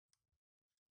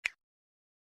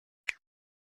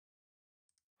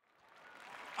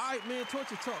All right, man,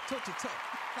 Torture Talk.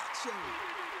 Hot show.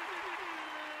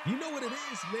 You know what it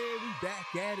is, man. We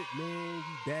back at it, man.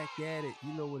 We back at it.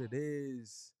 You know what it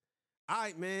is. All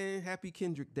right, man. Happy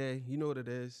Kendrick Day. You know what it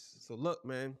is. So look,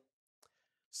 man.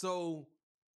 So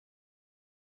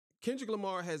Kendrick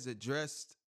Lamar has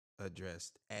addressed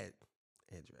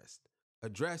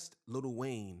Lil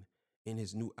Wayne in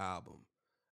his new album.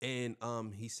 And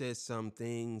he said some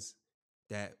things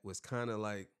that was kind of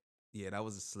like, yeah, that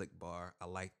was a slick bar. I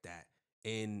like that.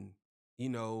 And, you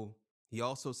know, he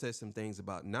also said some things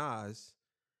about Nas,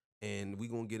 and we're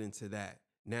going to get into that.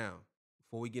 Now,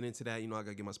 before we get into that, you know, I got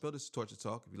to get my spell. This is Torture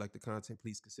Talk. If you like the content,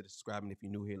 please consider subscribing. If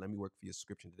you're new here, let me work for your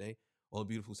subscription today. All the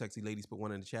beautiful, sexy ladies, put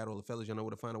one in the chat. All the fellas, y'all know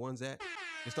where to find the ones at.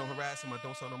 Just don't harass them. I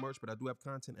don't sell no merch, but I do have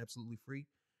content absolutely free.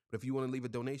 But if you want to leave a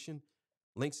donation,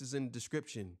 links is in the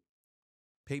description.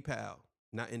 PayPal,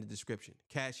 not in the description.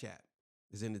 Cash App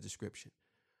is in the description.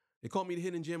 They called me the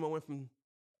Hidden Gem. I went from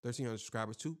 1,300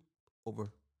 subscribers to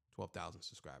over 12,000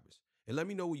 subscribers. And let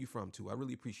me know where you're from, too. I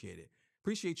really appreciate it.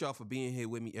 Appreciate y'all for being here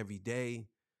with me every day.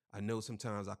 I know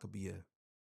sometimes I could be a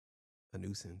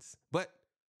nuisance, but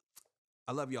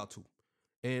I love y'all, too.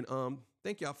 And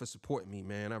thank y'all for supporting me,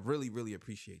 man. I really, really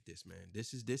appreciate this, man.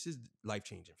 This is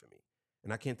life-changing for me.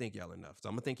 And I can't thank y'all enough. So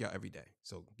I'm going to thank y'all every day.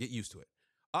 So get used to it.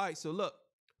 All right, so look,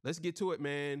 let's get to it,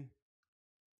 man.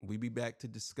 We be back to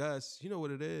discuss. You know what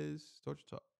it is. Torture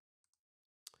Talk.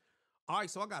 All right,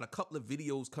 so I got a couple of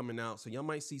videos coming out. So y'all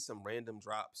might see some random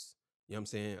drops. You know what I'm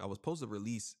saying? I was supposed to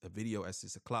release a video at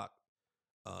 6 o'clock.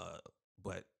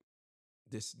 But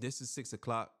this is 6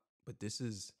 o'clock. But this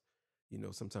is, you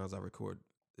know, sometimes I record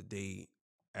the day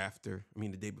after. I mean,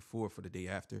 the day before for the day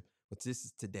after. But this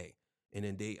is today. And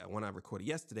then when I recorded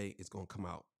yesterday, it's going to come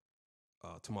out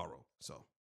tomorrow. So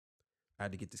I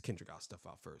had to get this Kendrick out stuff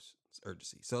out first. It's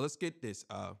urgency. So let's get this.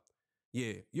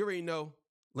 Yeah, you already know.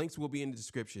 Links will be in the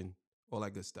description. All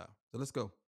that good stuff. So let's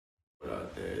go. What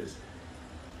out there is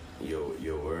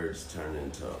your words turn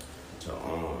into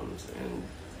arms, and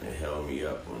it held me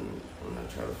up when I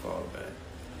try to fall back.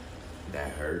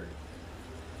 That hurt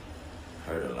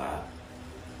a lot.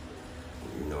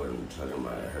 You know what I'm talking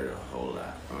about? It hurt a whole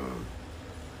lot.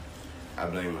 I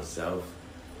blame myself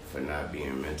for not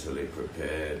being mentally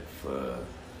prepared for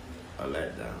a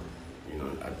letdown. You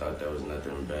know, I thought there was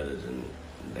nothing better than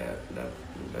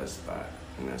that spot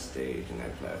and that stage and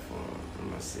that platform in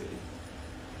my city.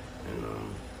 And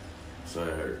so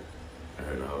it hurt. It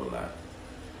hurt a whole lot.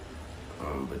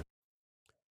 But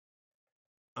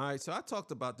all right, so I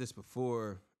talked about this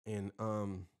before, and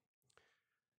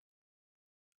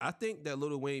I think that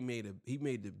Lil Wayne made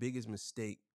the biggest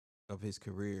mistake of his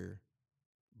career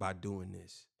by doing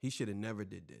this. He should have never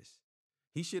did this.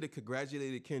 He should have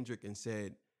congratulated Kendrick and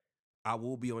said, I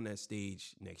will be on that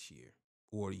stage next year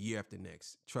or the year after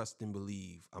next. Trust and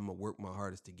believe. I'm going to work my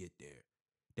hardest to get there.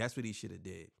 That's what he should have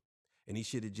did. And he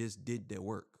should have just did the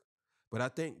work. But I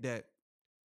think that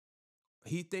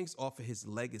he thinks off of his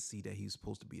legacy that he's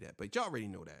supposed to be that. But y'all already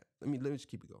know that. Let me just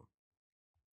keep it going.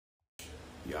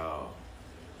 Y'all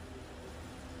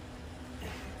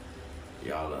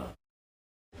are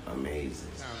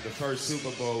amazing. The first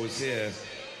Super Bowl was here.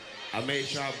 I made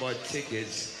sure I bought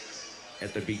tickets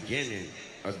at the beginning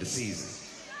of the season.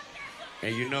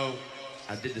 And you know,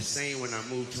 I did the same when I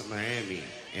moved to Miami,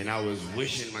 and I was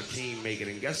wishing my team make it.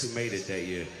 And guess who made it that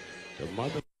year? The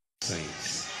mother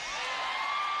Saints.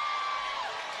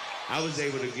 I was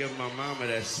able to give my mama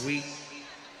that suite.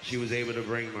 She was able to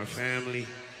bring my family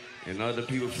and other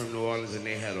people from New Orleans, and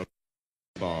they had a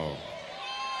ball.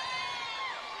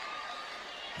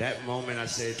 That moment I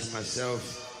said to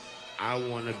myself, I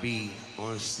want to be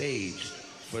on stage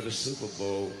for the Super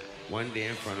Bowl one day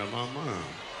in front of my mom.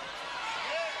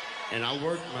 And I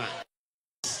worked my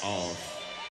ass off.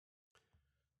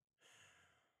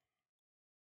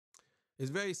 It's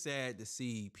very sad to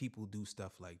see people do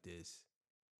stuff like this.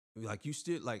 Like you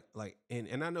still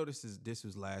and I know this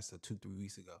was last 2-3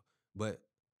 weeks ago, but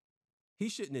he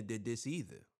shouldn't have did this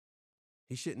either.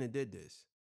 He shouldn't have did this.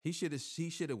 He should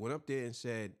have went up there and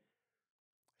said,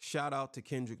 shout out to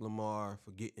Kendrick Lamar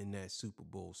for getting that Super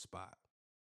Bowl spot.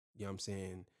 You know what I'm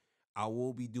saying? I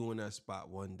will be doing that spot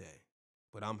one day,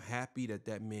 but I'm happy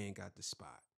that man got the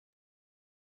spot.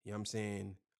 You know what I'm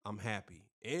saying? I'm happy.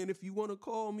 And if you want to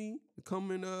call me to come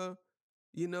and,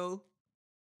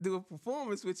 do a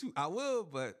performance with you, I will,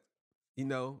 but,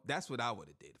 that's what I would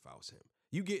have did if I was him.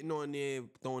 You getting on there,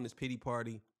 throwing this pity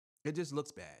party, it just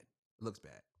looks bad. It looks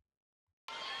bad.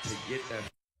 To get that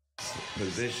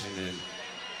position, and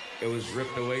it was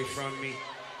ripped away from me.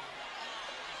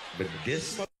 But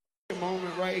this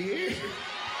moment right here,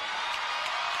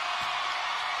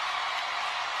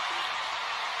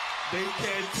 They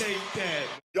can't take that.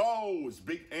 Yo, it's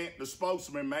Big Ant, the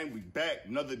spokesman, man. We back.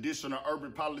 Another edition of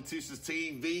Urban Politicians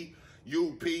TV,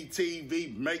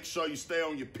 UPTV. Make sure you stay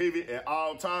on your pivot at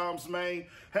all times, man.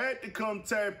 Had to come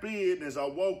tap in as I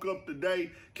woke up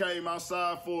today, came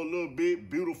outside for a little bit.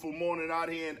 Beautiful morning out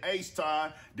here in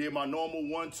H-Time. Did my normal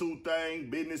 1-2 thing,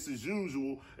 business as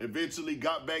usual. Eventually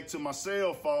got back to my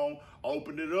cell phone,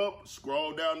 opened it up,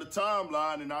 scrolled down the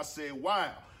timeline, and I said,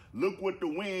 wow. Look what the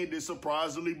wind is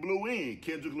surprisingly blew in.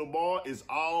 Kendrick Lamar is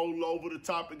all over the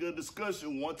topic of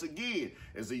discussion once again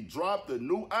as he dropped a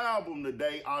new album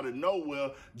today out of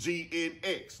nowhere,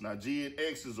 GNX. Now,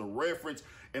 GNX is a reference,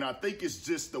 and I think it's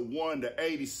just the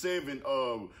 87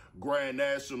 Grand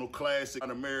National Classic,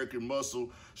 an American Muscle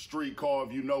Streetcar.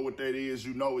 If you know what that is,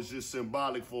 you know it's just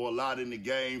symbolic for a lot in the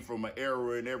game from an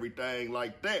era and everything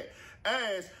like that.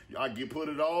 As I get put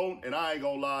it on, and I ain't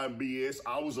gonna lie and BS,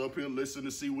 I was up here listening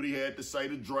to see what he had to say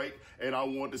to Drake, and I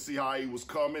wanted to see how he was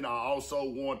coming. I also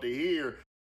want to hear.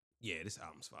 Yeah, this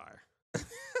album's fire.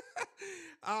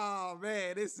 Oh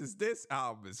man, this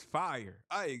album is fire.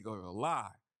 I ain't gonna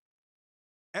lie.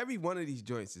 Every one of these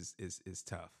joints is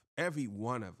tough. Every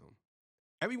one of them.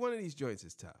 Every one of these joints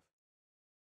is tough.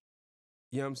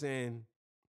 You know what I'm saying?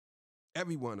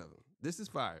 Every one of them. This is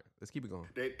fire. Let's keep it going.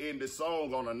 That end the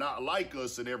song on a Not Like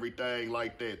Us and everything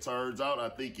like that. Turns out I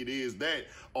think it is that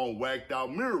on Whacked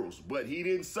Out Murals. But he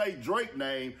didn't say Drake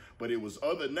name, but it was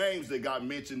other names that got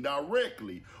mentioned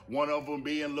directly. One of them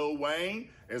being Lil Wayne,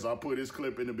 as I put his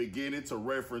clip in the beginning to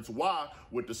reference why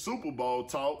with the Super Bowl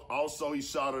talk. Also, he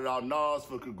shouted out Nas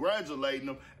for congratulating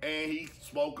him, and he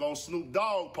spoke on Snoop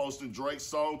Dogg posting Drake's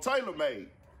song Tailor Made.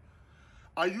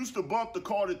 I used to bump the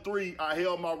Carter 3, I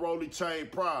held my rolling chain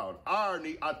proud.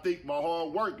 Irony, I think my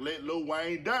hard work let Lil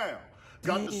Wayne down.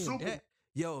 Got the Super...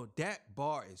 That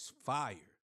bar is fire.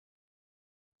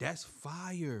 That's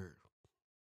fire.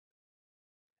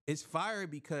 It's fire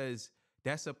because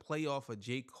that's a play off of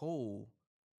J. Cole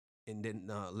and then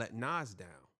let Nas down.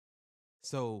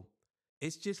 So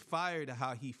it's just fire to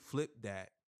how he flipped that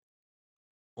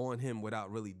on him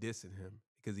without really dissing him.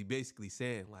 Because he basically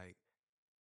saying like,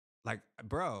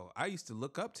 bro, I used to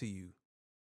look up to you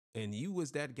and you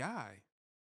was that guy.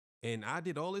 And I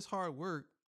did all this hard work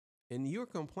and you're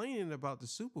complaining about the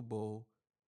Super Bowl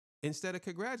instead of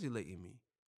congratulating me.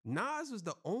 Nas was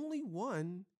the only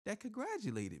one that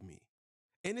congratulated me.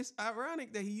 And it's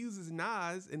ironic that he uses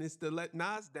Nas and it's to let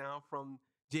Nas down from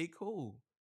J. Cole.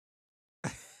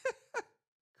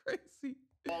 Crazy.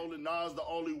 And Nas the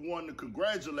only one to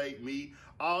congratulate me.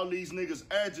 All these niggas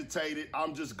agitated.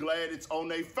 I'm just glad it's on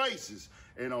their faces.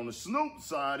 And on the Snoop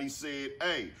side, he said,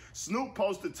 hey, Snoop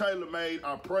posted Tailor Made.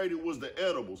 I prayed it was the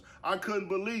edibles. I couldn't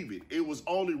believe it. It was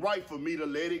only right for me to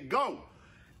let it go.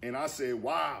 And I said,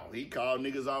 wow, he called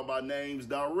niggas out by names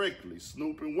directly,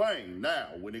 Snoop and Wayne. Now,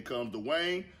 when it comes to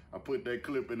Wayne, I put that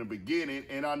clip in the beginning,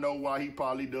 and I know why he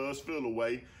probably does feel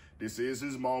away. This is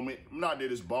his moment. Not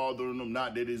that it's bothering him,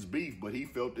 not that it's beef, but he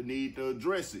felt the need to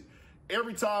address it.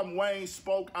 Every time Wayne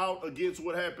spoke out against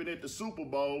what happened at the Super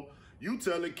Bowl, you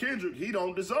telling Kendrick he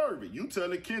don't deserve it. You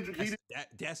telling Kendrick he...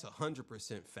 That's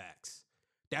 100% facts.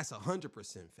 That's 100%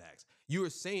 facts. You're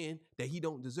saying that he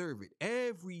don't deserve it.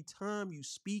 Every time you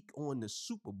speak on the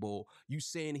Super Bowl, you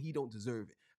saying he don't deserve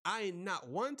it. I ain't not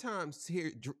one time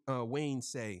hear Wayne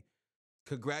say,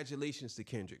 congratulations to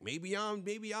Kendrick. Maybe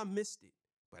I missed it,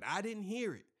 but I didn't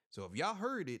hear it. So if y'all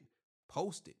heard it,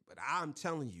 post it. But I'm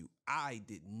telling you, I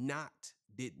did not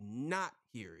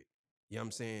hear it. You know what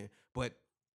I'm saying? But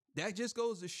that just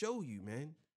goes to show you,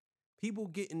 man. People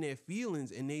get in their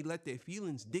feelings and they let their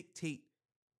feelings dictate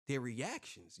their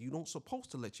reactions. You don't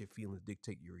supposed to let your feelings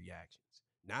dictate your reactions.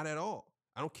 Not at all.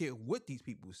 I don't care what these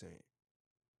people are saying.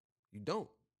 You don't.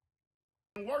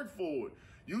 Work for it.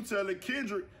 You telling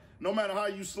Kendrick, no matter how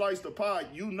you slice the pie,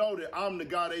 you know that I'm the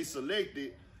guy they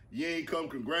selected. You ain't come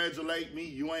congratulate me.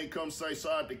 You ain't come say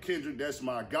sorry to Kendrick. That's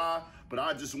my guy. But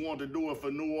I just wanted to do it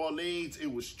for New Orleans.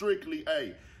 It was strictly,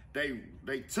 hey,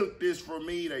 they took this from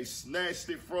me. They snatched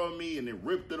it from me and they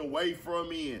ripped it away from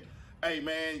me. And hey,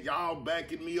 man, y'all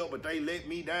backing me up, but they let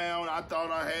me down. I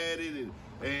thought I had it.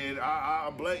 And I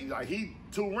blame, like, he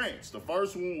two rants. The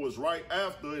first one was right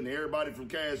after, and everybody from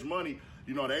Cash Money,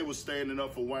 you know, they was standing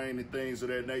up for Wayne and things of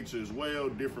that nature as well.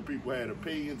 Different people had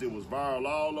opinions. It was viral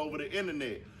all over the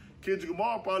internet. Kendrick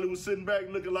Lamar probably was sitting back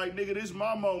looking like, nigga, this is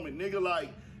my moment. Nigga,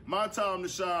 like, my time to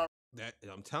shine. That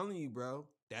I'm telling you, bro.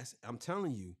 I'm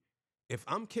telling you. If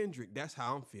I'm Kendrick, that's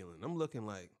how I'm feeling. I'm looking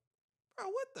like, bro,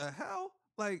 what the hell?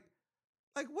 Like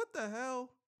what the hell?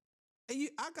 And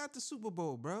I got the Super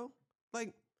Bowl, bro.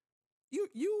 Like,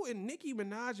 you and Nicki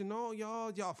Minaj and all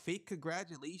y'all fake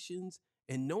congratulations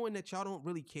and knowing that y'all don't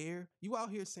really care, you out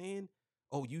here saying,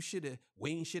 "Oh,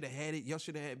 Wayne should have had it. Y'all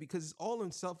should have had it," because it's all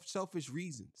in selfish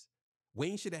reasons.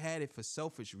 Wayne should have had it for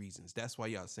selfish reasons. That's why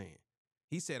y'all saying.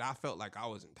 He said, "I felt like I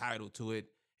was entitled to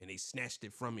it, and they snatched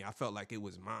it from me. I felt like it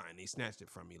was mine. They snatched it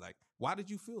from me." Like, why did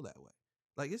you feel that way?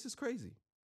 Like, this is crazy.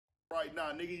 Right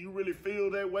now, nigga, you really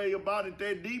feel that way about it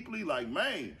that deeply? Like,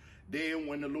 man. Then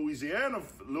when the Louisiana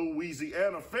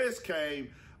Fest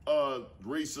came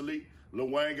recently, Lil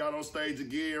Wayne got on stage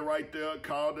again right there,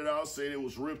 called it out, said it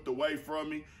was ripped away from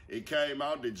me. It came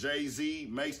out that Jay-Z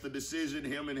makes the decision,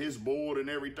 him and his board and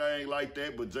everything like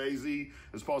that, but Jay-Z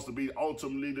is supposed to be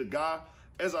ultimately the guy.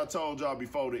 As I told y'all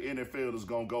before, the NFL is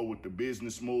going to go with the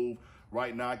business move.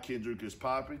 Right now, Kendrick is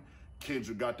popping.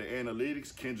 Kendrick got the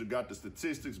analytics. Kendrick got the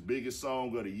statistics. Biggest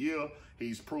song of the year.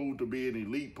 He's proved to be an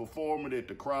elite performer that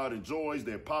the crowd enjoys.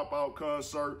 That pop-out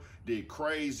concert did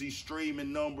crazy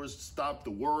streaming numbers, stopped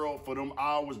the world for them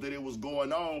hours that it was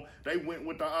going on. They went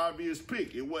with the obvious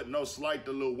pick. It wasn't no slight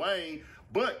to Lil Wayne,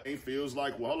 but it feels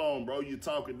like, well, hold on, bro, you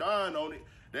talking down on it.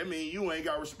 That means you ain't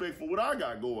got respect for what I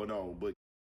got going on. But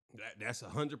that's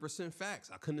 100% facts.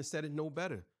 I couldn't have said it no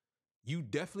better. You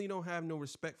definitely don't have no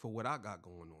respect for what I got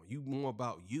going on. You more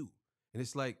about you. And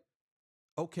it's like,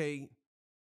 okay,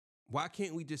 why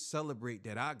can't we just celebrate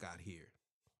that I got here?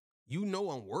 You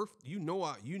know I'm worth, you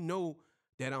know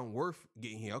that I'm worth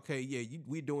getting here. Okay, yeah,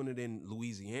 we're doing it in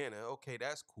Louisiana. Okay,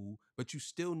 that's cool. But you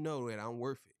still know that I'm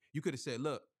worth it. You could have said,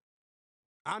 look,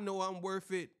 I know I'm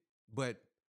worth it, but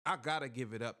I gotta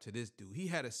give it up to this dude. He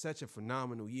had such a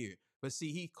phenomenal year. But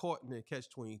see, he caught in the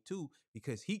catch-22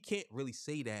 because he can't really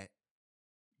say that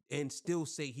and still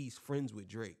say he's friends with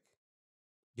Drake.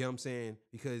 You know what I'm saying?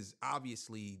 Because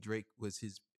obviously Drake was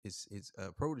his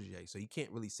protege, so you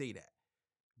can't really say that.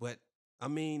 But I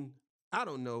mean, I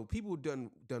don't know. People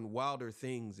done wilder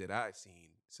things that I've seen,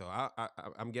 so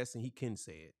I'm guessing he can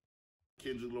say it.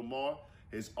 Kendrick Lamar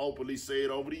has openly said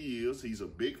over the years he's a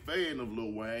big fan of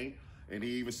Lil Wayne, and he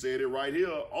even said it right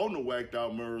here on the Whacked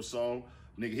Out Murder song.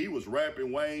 Nigga, he was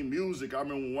rapping Wayne music. I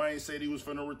remember when Wayne said he was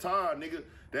finna retire, nigga.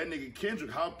 That nigga Kendrick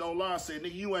hopped online, said,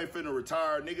 nigga, you ain't finna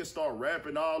retire. Nigga start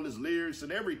rapping all his lyrics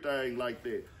and everything like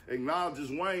that. Acknowledges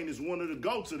Wayne is one of the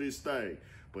goats of this thing.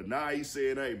 But now he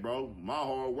said, hey, bro, my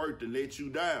hard work to let you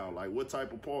down. Like, what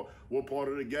part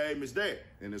of the game is that?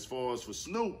 And as far as for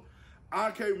Snoop,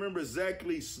 I can't remember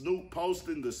exactly Snoop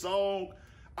posting the song.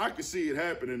 I can see it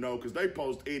happening, though, because they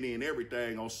post any and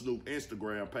everything on Snoop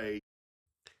Instagram page.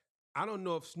 I don't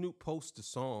know if Snoop posted the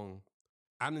song.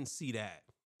 I didn't see that.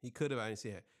 He could have. I didn't see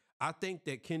that. I think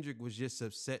that Kendrick was just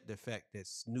upset the fact that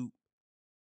Snoop,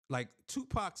 like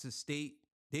Tupac's estate,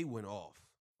 they went off.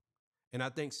 And I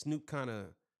think Snoop kind of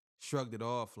shrugged it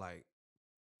off like,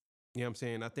 you know what I'm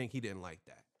saying? I think he didn't like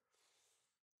that.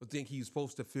 I think he was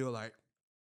supposed to feel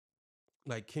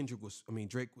like Kendrick was,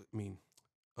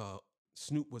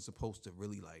 Snoop was supposed to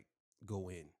really like go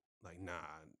in. Like,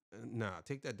 nah,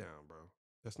 take that down, bro.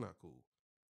 That's not cool.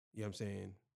 You know what I'm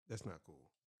saying? That's not cool.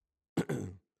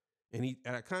 And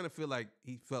I kind of feel like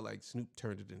he felt like Snoop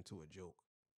turned it into a joke.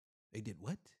 They did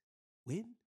what?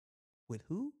 When? With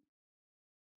who?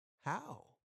 How?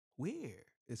 Where?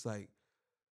 It's like,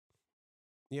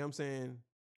 you know what I'm saying?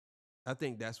 I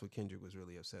think that's what Kendrick was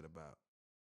really upset about.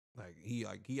 Like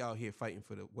he out here fighting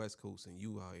for the West Coast and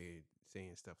you out here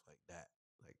saying stuff like that.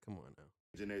 Like, come on now.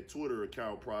 In that Twitter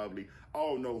account, probably. I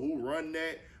don't know who run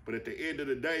that, but at the end of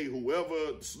the day,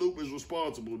 whoever Snoop is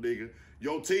responsible, nigga,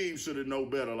 your team should have known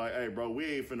better. Like, hey, bro, we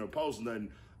ain't finna post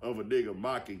nothing of a nigga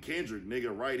mocking Kendrick,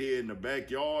 nigga, right here in the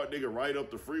backyard, nigga, right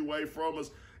up the freeway from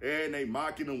us, and they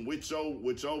mocking him with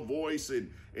your voice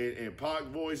and Pac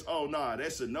voice. Oh, nah,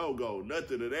 that's a no-go.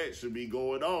 Nothing of that should be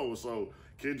going on. So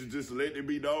Kendrick just let it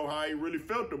be known how he really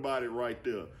felt about it right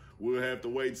there. We'll have to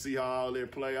wait and see how all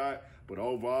that play out. But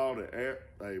overall,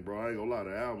 hey, bro, I ain't gonna lie,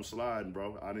 the album sliding,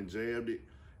 bro. I done jammed it.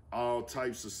 All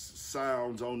types of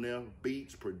sounds on there,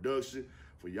 beats, production.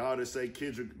 For y'all that say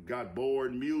Kendrick got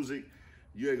bored music,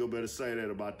 you ain't gonna better say that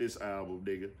about this album,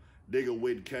 nigga. Nigga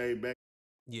went and came back.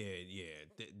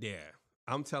 Yeah.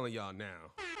 I'm telling y'all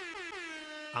now.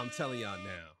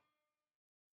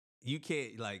 You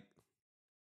can't, like,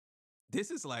 this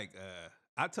is like,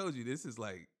 I told you, this is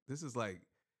like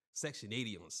Section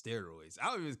 80 on steroids.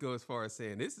 I would just go as far as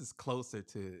saying this is closer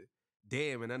to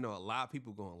Damn, and I know a lot of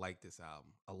people gonna like this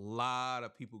album. A lot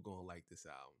of people gonna like this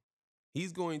album.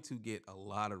 He's going to get a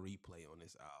lot of replay on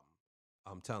this album.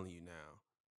 I'm telling you now.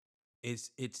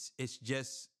 It's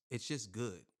just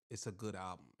good. It's a good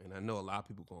album. And I know a lot of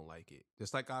people gonna like it.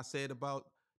 Just like I said about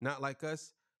Not Like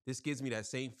Us, this gives me that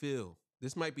same feel.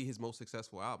 This might be his most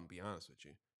successful album, be honest with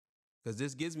you. Because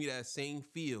this gives me that same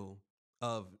feel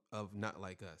of Not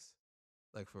Like Us,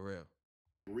 like for real.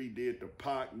 Redid the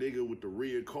Pac nigga with the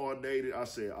reincarnated. I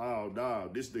said, oh, nah,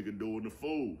 this nigga doing the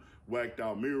fool. Whacked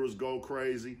Out Mirrors go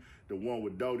crazy. The one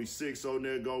with Dodie Six on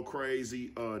there go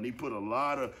crazy. And he put a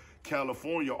lot of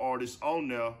California artists on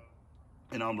there.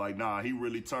 And I'm like, nah, he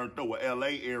really turned through a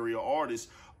LA area artist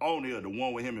on here. The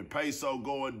one with him and Peso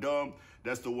going dumb.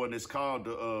 That's the one that's called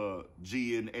the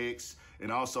G and X.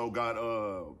 And also got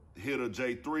Hitter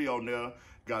J3 on there.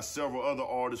 Got several other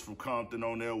artists from Compton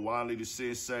on there. Wiley the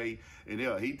Sensei. And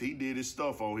yeah, he did his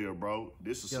stuff on here, bro.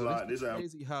 This is slide. This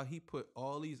crazy how he put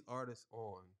all these artists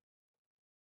on.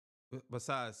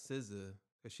 Besides SZA,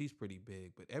 because she's pretty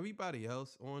big. But everybody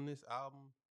else on this album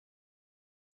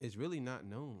is really not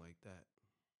known like that.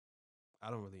 I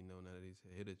don't really know none of these.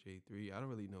 Hitter J3. I don't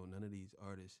really know none of these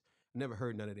artists. Never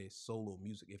heard none of their solo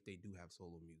music, if they do have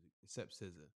solo music, except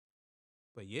SZA.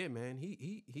 But yeah, man,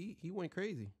 he went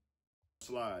crazy.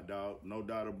 Slide, dog. No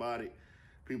doubt about it.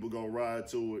 People gonna ride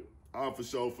to it. I'm for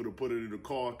sure for to put it in the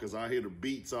car because I hear the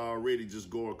beats already just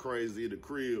going crazy in the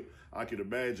crib. I can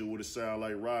imagine what it sound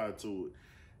like ride to it.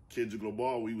 Kendrick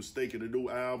Lamar, we was thinking a new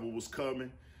album was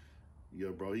coming. Yeah,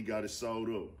 bro, he got it sold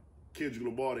up. Kendrick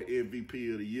Lamar, the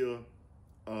MVP of the year,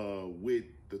 with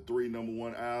the 3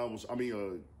 #1 albums.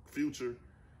 Future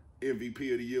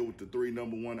MVP of the year with the 3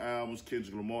 #1 albums.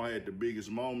 Kendrick Lamar had the biggest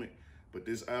moment, but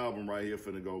this album right here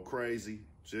finna go crazy.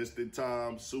 Just in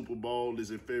time. Super Bowl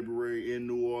is in February in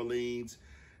New Orleans.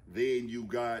 Then you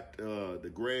got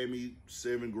the Grammy,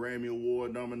 7 Grammy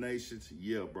Award nominations.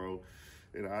 Yeah, bro.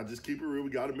 And I just keep it real. We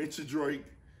got to mention Drake.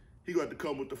 He got to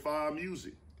come with the fire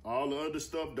music. All the other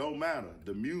stuff don't matter.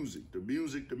 The music, the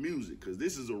music, the music. Because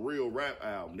this is a real rap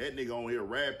album. That nigga on here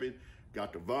rapping,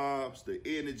 got the vibes, the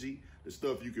energy, the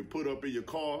stuff you can put up in your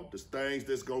car, the things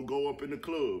that's going to go up in the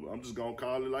club. I'm just going to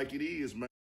call it like it is, man.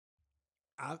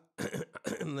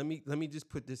 Let me just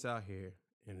put this out here.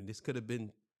 And this could have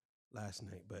been last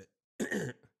night, but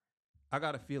I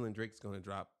got a feeling Drake's going to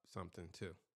drop something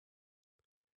too.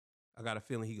 I got a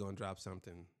feeling he's going to drop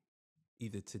something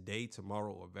either today,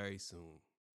 tomorrow, or very soon.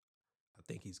 I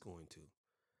think he's going to.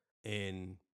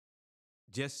 And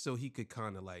just so he could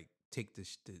kind of like take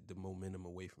the momentum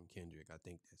away from Kendrick, I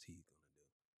think that's he's going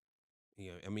to do.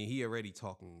 You know, I mean, he already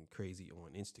talking crazy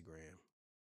on Instagram,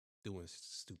 doing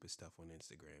stupid stuff on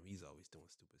Instagram. He's always doing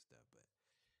stupid stuff, but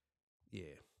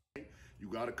yeah. You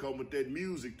got to come with that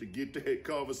music to get that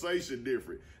conversation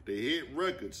different. The hit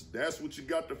records, that's what you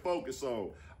got to focus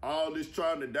on. All this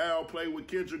trying to downplay what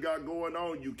Kendrick got going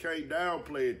on, you can't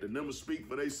downplay it. The numbers speak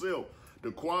for themselves.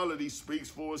 The quality speaks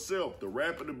for itself. The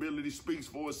rapping ability speaks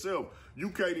for itself. You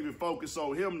can't even focus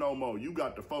on him no more. You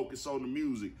got to focus on the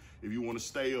music if you want to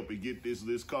stay up and get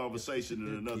this conversation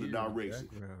in another direction.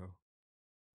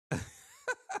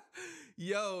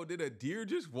 Yo, did a deer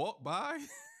just walk by?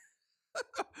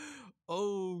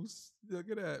 Oh, look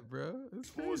at that, bro. It's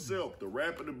for itself. The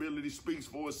rapping ability speaks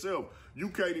for itself. You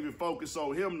can't even focus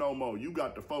on him no more. You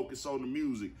got to focus on the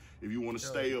music if you want to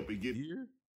stay up and get deer.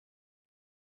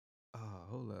 Oh,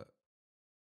 hold up.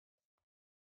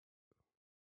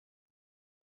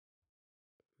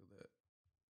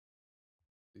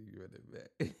 You read it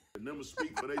back. The numbers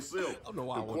speak for themselves. I don't know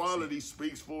why the quality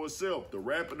speaks for itself. The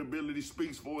rapping ability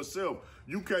speaks for itself.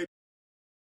 You can't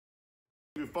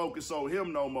even focus on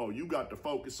him no more. You got to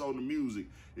focus on the music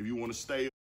if you want to stay.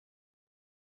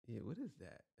 Yeah, what is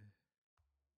that?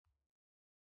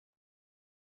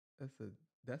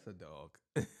 That's a dog.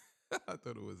 I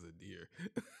thought it was a deer.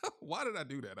 Why did I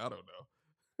do that? I don't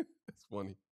know. It's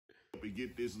funny. We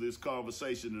get this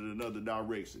conversation in another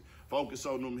direction. Focus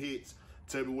on them hits.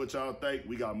 Tell me what y'all think.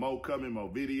 We got more coming, more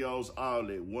videos, all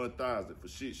that. 1,000 for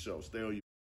shit show. Stay on your.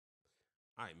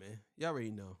 All right, man. Y'all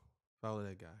already know. Follow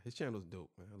that guy. His channel's dope,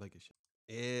 man. I like his channel.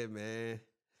 Yeah, man.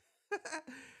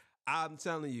 I'm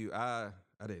telling you, I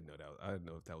didn't know that. I didn't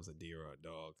know if that was a deer or a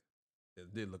dog.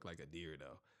 It did look like a deer,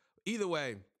 though. Either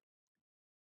way,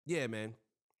 yeah, man.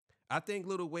 I think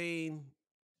Lil Wayne,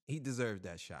 he deserved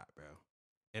that shot, bro.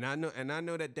 And I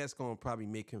know that that's gonna probably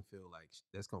make him feel like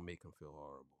that's gonna make him feel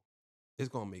horrible. It's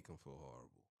gonna make him feel horrible.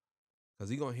 Cause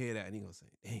he gonna hear that and he gonna say,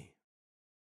 damn.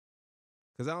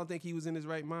 Cause I don't think he was in his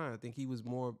right mind. I think he was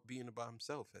more being about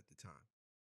himself at the time.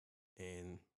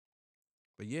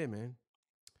 But yeah, man.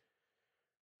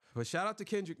 But shout out to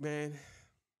Kendrick, man.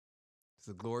 It's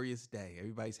a glorious day.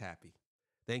 Everybody's happy.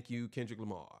 Thank you, Kendrick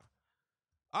Lamar.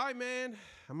 All right, man.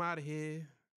 I'm out of here.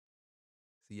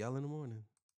 See y'all in the morning.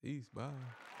 Peace. Bye.